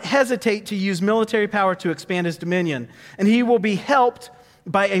not hesitate to use military power to expand his dominion, and he will be helped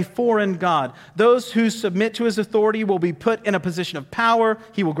by a foreign god. Those who submit to his authority will be put in a position of power.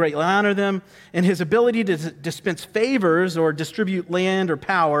 He will greatly honor them, and his ability to dispense favors or distribute land or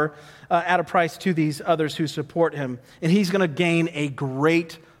power at a price to these others who support him. And he's going to gain a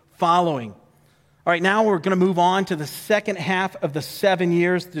great following. All right, now we're going to move on to the second half of the 7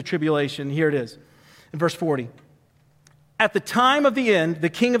 years of the tribulation. Here it is. In verse 40, at the time of the end, the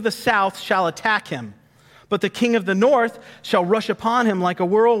king of the south shall attack him, but the king of the north shall rush upon him like a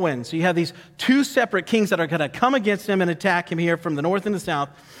whirlwind. So you have these two separate kings that are going to come against him and attack him here from the north and the south.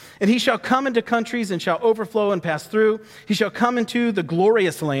 And he shall come into countries and shall overflow and pass through. He shall come into the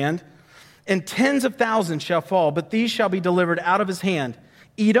glorious land, and tens of thousands shall fall, but these shall be delivered out of his hand,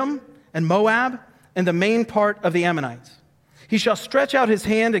 Edom and Moab and the main part of the Ammonites. He shall stretch out his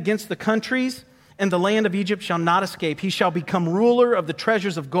hand against the countries, and the land of Egypt shall not escape. He shall become ruler of the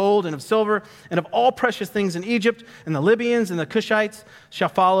treasures of gold and of silver and of all precious things in Egypt, and the Libyans and the Cushites shall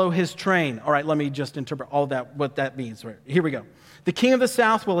follow his train. All right, let me just interpret all that, what that means. Right, here we go. The king of the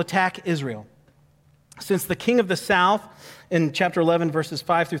south will attack Israel. Since the king of the south, in chapter 11, verses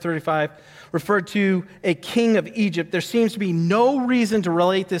 5 through 35, referred to a king of Egypt, there seems to be no reason to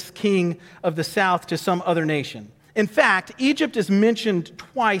relate this king of the south to some other nation. In fact, Egypt is mentioned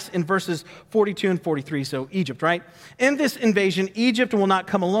twice in verses 42 and 43, so Egypt, right? In this invasion, Egypt will not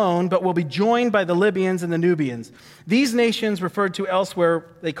come alone, but will be joined by the Libyans and the Nubians. These nations referred to elsewhere,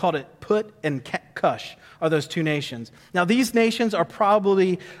 they called it Put and Cush, are those two nations. Now, these nations are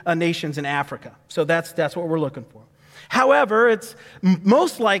probably nations in Africa, so that's what we're looking for. However, it's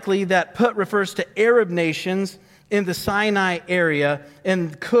most likely that Put refers to Arab nations in the Sinai area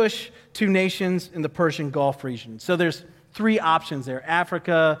and Cush to nations in the Persian Gulf region. So there's three options there: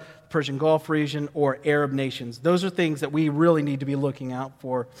 Africa, Persian Gulf region, or Arab nations. Those are things that we really need to be looking out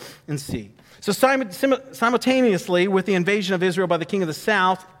for and see. So simultaneously with the invasion of Israel by the king of the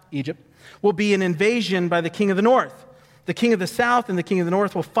south, Egypt, will be an invasion by the king of the north. The king of the south and the king of the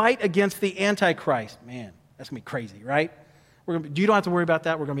north will fight against the Antichrist. Man, that's going to be crazy, right? You don't have to worry about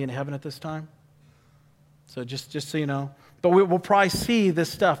that. We're going to be in heaven at this time. So just so you know. But we'll probably see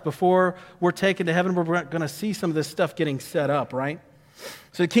this stuff. Before we're taken to heaven, we're going to see some of this stuff getting set up, right?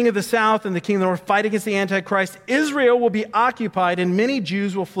 So the king of the south and the king of the north fight against the Antichrist. Israel will be occupied, and many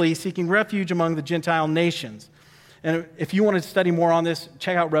Jews will flee, seeking refuge among the Gentile nations. And if you want to study more on this,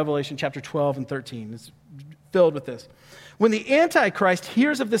 check out Revelation chapter 12 and 13. It's filled with this. When the Antichrist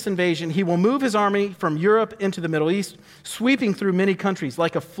hears of this invasion, he will move his army from Europe into the Middle East, sweeping through many countries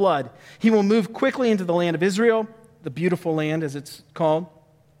like a flood. He will move quickly into the land of Israel, the beautiful land as it's called.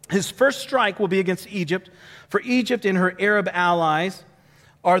 His first strike will be against Egypt, for Egypt and her Arab allies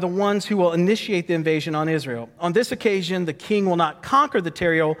are the ones who will initiate the invasion on Israel. On this occasion, the king will not conquer the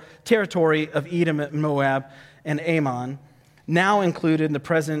territory of Edom and Moab and Ammon, now included in the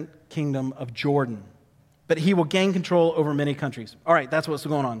present kingdom of Jordan. But he will gain control over many countries. All right, that's what's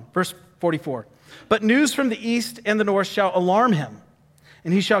going on. Verse 44. But news from the east and the north shall alarm him,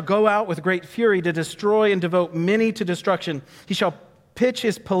 and he shall go out with great fury to destroy and devote many to destruction. He shall pitch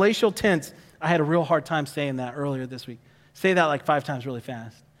his palatial tents. I had a real hard time saying that earlier this week. Say that like 5 times really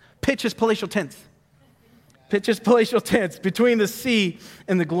fast. Pitch his palatial tents. Pitch his palatial tents between the sea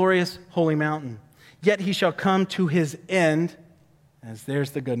and the glorious holy mountain. Yet he shall come to his end, as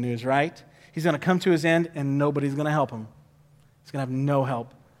there's the good news, right? He's going to come to his end, and nobody's going to help him. He's going to have no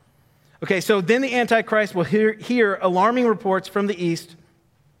help. Okay, so then the Antichrist will hear alarming reports from the east,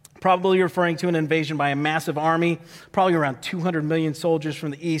 probably referring to an invasion by a massive army, probably around 200 million soldiers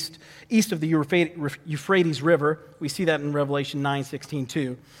from the east of the Euphrates River. We see that in Revelation 9:16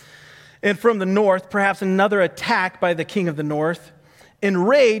 too. And from the north, perhaps another attack by the king of the north.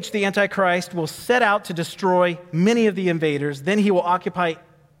 Enraged, the Antichrist will set out to destroy many of the invaders. Then he will occupy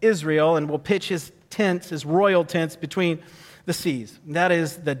Israel and will pitch his tents, his royal tents, between the seas. That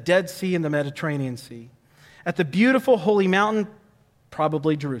is the Dead Sea and the Mediterranean Sea. At the beautiful holy mountain,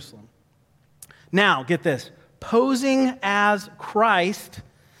 probably Jerusalem. Now, get this. Posing as Christ,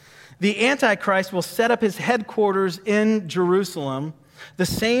 the Antichrist will set up his headquarters in Jerusalem, the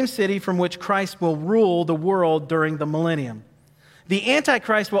same city from which Christ will rule the world during the millennium. The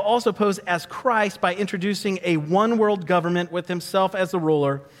Antichrist will also pose as Christ by introducing a one-world government with himself as the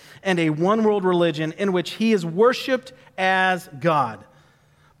ruler and a one-world religion in which he is worshipped as God.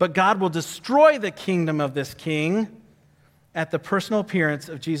 But God will destroy the kingdom of this king at the personal appearance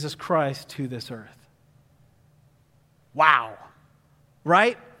of Jesus Christ to this earth. Wow.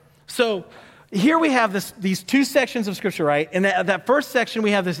 Right? So here we have these two sections of Scripture, right? In that first section,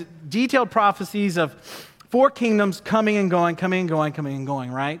 we have this detailed prophecies of 4 kingdoms coming and going, coming and going, coming and going,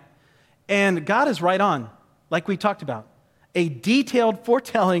 right? And God is right on, like we talked about. A detailed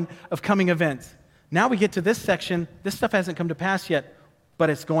foretelling of coming events. Now we get to this section. This stuff hasn't come to pass yet, but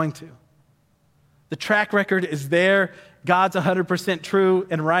it's going to. The track record is there. God's 100% true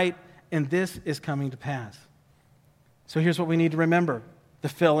and right, and this is coming to pass. So here's what we need to remember, the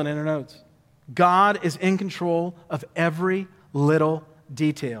fill in our notes. God is in control of every little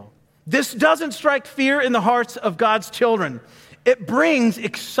detail. This doesn't strike fear in the hearts of God's children. It brings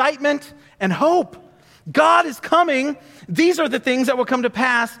excitement and hope. God is coming. These are the things that will come to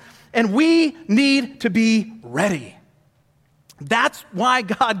pass, and we need to be ready. That's why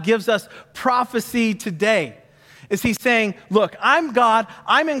God gives us prophecy today. Is He's saying, look, I'm God,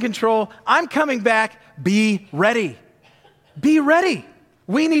 I'm in control, I'm coming back, be ready. Be ready.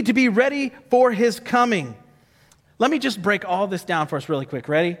 We need to be ready for His coming. Let me just break all this down for us really quick.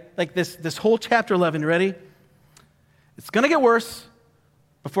 Ready? Like this whole chapter 11, ready? It's going to get worse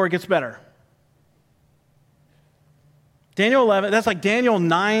before it gets better. Daniel 11, that's like Daniel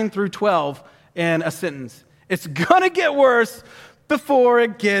 9 through 12 in a sentence. It's going to get worse before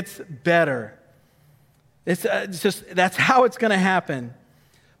it gets better. It's just, that's how it's going to happen.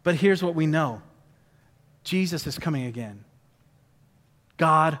 But here's what we know. Jesus is coming again.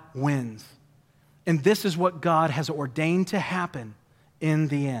 God wins. And this is what God has ordained to happen in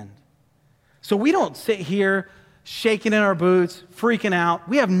the end. So we don't sit here shaking in our boots, freaking out.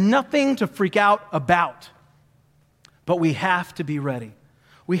 We have nothing to freak out about. But we have to be ready.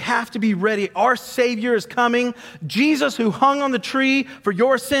 We have to be ready. Our Savior is coming. Jesus, who hung on the tree for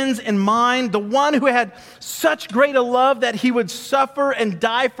your sins and mine, the one who had such great a love that he would suffer and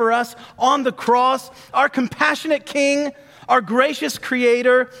die for us on the cross, our compassionate King, our gracious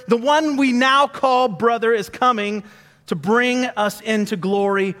Creator, the one we now call brother, is coming to bring us into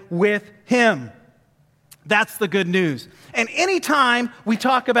glory with him. That's the good news. And anytime we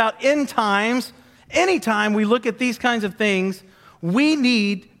talk about end times, anytime we look at these kinds of things, we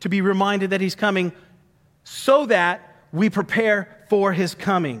need to be reminded that he's coming so that we prepare for his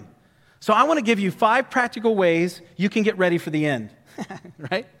coming. So I want to give you 5 practical ways you can get ready for the end,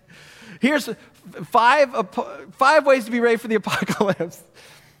 right? Here's 5 ways to be ready for the apocalypse.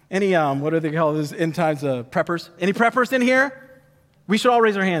 Any, what do they call those end times preppers? Any preppers in here? We should all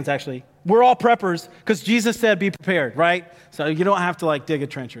raise our hands, actually. We're all preppers because Jesus said be prepared, right? So you don't have to dig a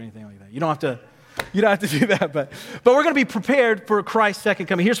trench or anything like that. You don't have to do that, but we're going to be prepared for Christ's second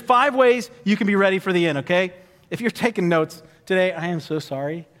coming. Here's 5 ways you can be ready for the end, okay? If you're taking notes today, I am so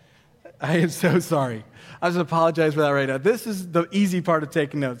sorry. I am so sorry. I just apologize for that right now. This is the easy part of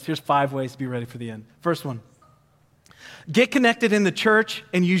taking notes. Here's 5 ways to be ready for the end. First one, get connected in the church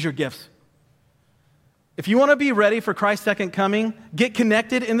and use your gifts. If you want to be ready for Christ's second coming, get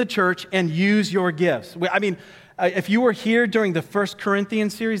connected in the church and use your gifts. If you were here during the 1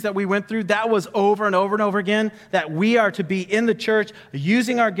 Corinthians series that we went through, that was over and over and over again, that we are to be in the church,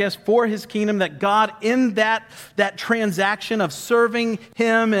 using our gifts for his kingdom, that God, in that transaction of serving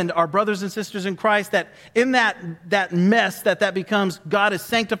him and our brothers and sisters in Christ, that in that mess that becomes, God is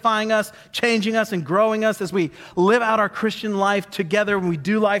sanctifying us, changing us, and growing us as we live out our Christian life together, when we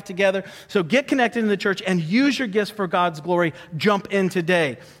do life together. So get connected in the church and use your gifts for God's glory. Jump in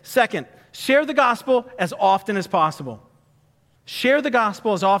today. Second, share the gospel as often as possible. Share the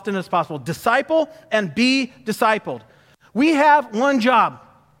gospel as often as possible. Disciple and be discipled. We have one job.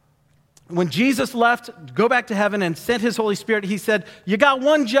 When Jesus left, go back to heaven and sent his Holy Spirit, he said, you got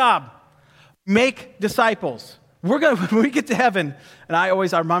one job. Make disciples. When we get to heaven, and I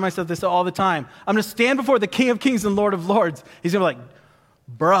remind myself this all the time, I'm going to stand before the King of Kings and Lord of Lords. He's going to be like,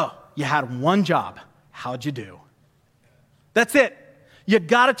 bro, you had one job. How'd you do? That's it. You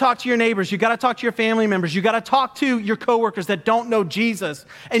got to talk to your neighbors. You got to talk to your family members. You got to talk to your coworkers that don't know Jesus,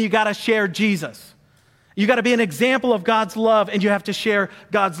 and you got to share Jesus. You got to be an example of God's love, and you have to share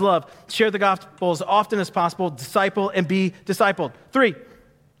God's love. Share the gospel as often as possible. Disciple and be discipled. 3,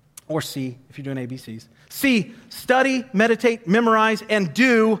 or C, if you're doing ABCs. C, study, meditate, memorize, and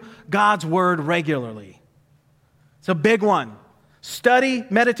do God's word regularly. It's a big one. Study,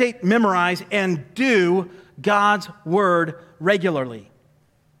 meditate, memorize, and do God's word regularly.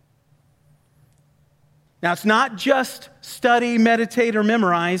 Now, it's not just study, meditate, or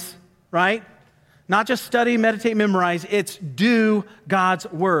memorize, right? Not just study, meditate, memorize. It's do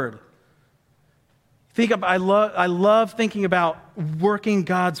God's word. I love thinking about working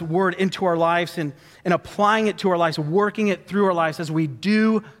God's word into our lives and applying it to our lives, working it through our lives as we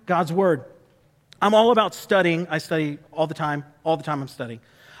do God's word. I'm all about studying. I study all the time. All the time I'm studying.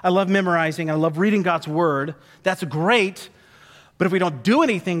 I love memorizing. I love reading God's word. That's great. But if we don't do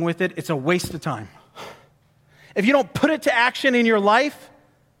anything with it, it's a waste of time. If you don't put it to action in your life,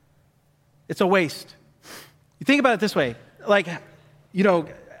 it's a waste. You think about it this way.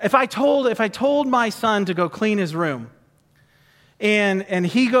 If I told my son to go clean his room, and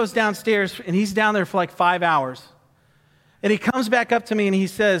he goes downstairs, and he's down there for 5 hours, and he comes back up to me and he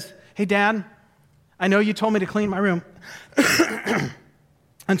says, hey, Dad, I know you told me to clean my room.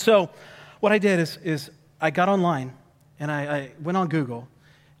 And so what I did is I got online, and I went on Google,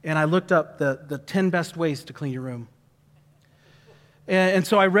 and I looked up the 10 best ways to clean your room. And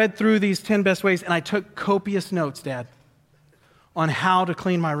so I read through these 10 best ways, and I took copious notes, Dad, on how to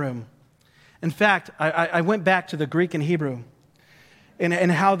clean my room. In fact, I went back to the Greek and Hebrew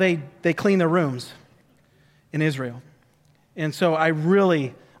and how they clean their rooms in Israel. And so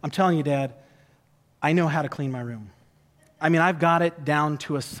I'm telling you, Dad, I know how to clean my room. I've got it down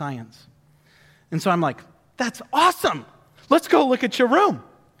to a science. And so I'm like, that's awesome. Let's go look at your room.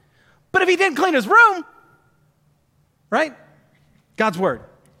 But if he didn't clean his room, right? God's word.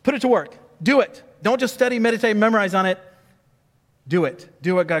 Put it to work. Do it. Don't just study, meditate, memorize on it. Do it.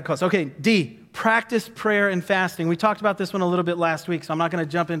 Do what God calls. Okay, D, practice prayer and fasting. We talked about this one a little bit last week, so I'm not going to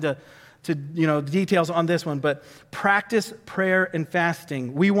jump into the details on this one, but practice prayer and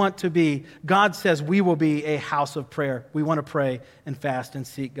fasting. God says we will be a house of prayer. We want to pray and fast and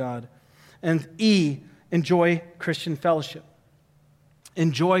seek God. And E, enjoy Christian fellowship.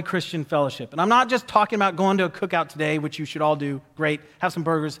 enjoy Christian fellowship. And I'm not just talking about going to a cookout today, which you should all do. Great. Have some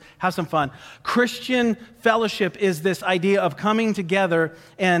burgers. Have some fun. Christian fellowship is this idea of coming together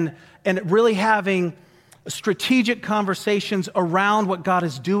and really having strategic conversations around what God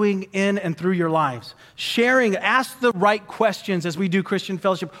is doing in and through your lives. Sharing, ask the right questions as we do Christian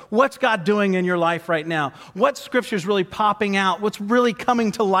fellowship. What's God doing in your life right now? What scripture is really popping out? What's really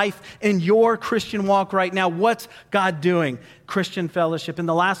coming to life in your Christian walk right now? What's God doing? Christian fellowship. And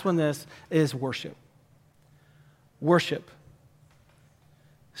the last one, this is worship. Worship.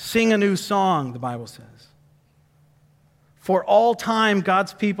 Sing a new song, the Bible says. For all time,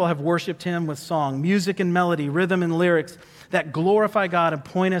 God's people have worshiped him with song, music and melody, rhythm and lyrics that glorify God and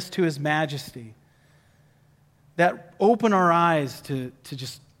point us to his majesty, that open our eyes to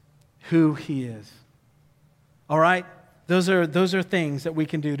just who he is. All right? Those are things that we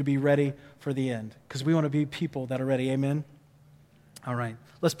can do to be ready for the end, because we want to be people that are ready. Amen? All right.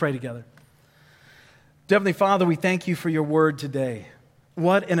 Let's pray together. Heavenly Father, we thank you for your word today.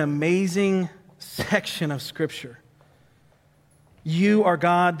 What an amazing section of Scripture. You are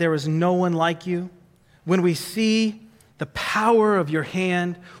God. There is no one like you. When we see the power of your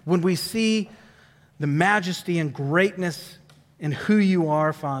hand, when we see the majesty and greatness in who you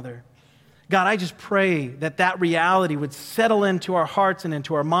are, Father, God, I just pray that that reality would settle into our hearts and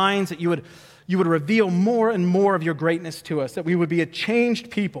into our minds, that you would reveal more and more of your greatness to us, that we would be a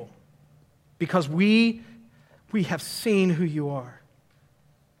changed people because we have seen who you are.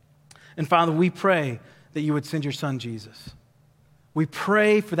 And Father, we pray that you would send your Son, Jesus. We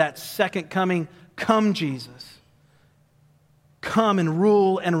pray for that second coming. Come, Jesus. Come and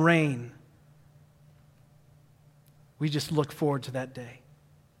rule and reign. We just look forward to that day.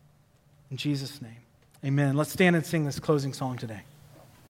 In Jesus' name, amen. Let's stand and sing this closing song today.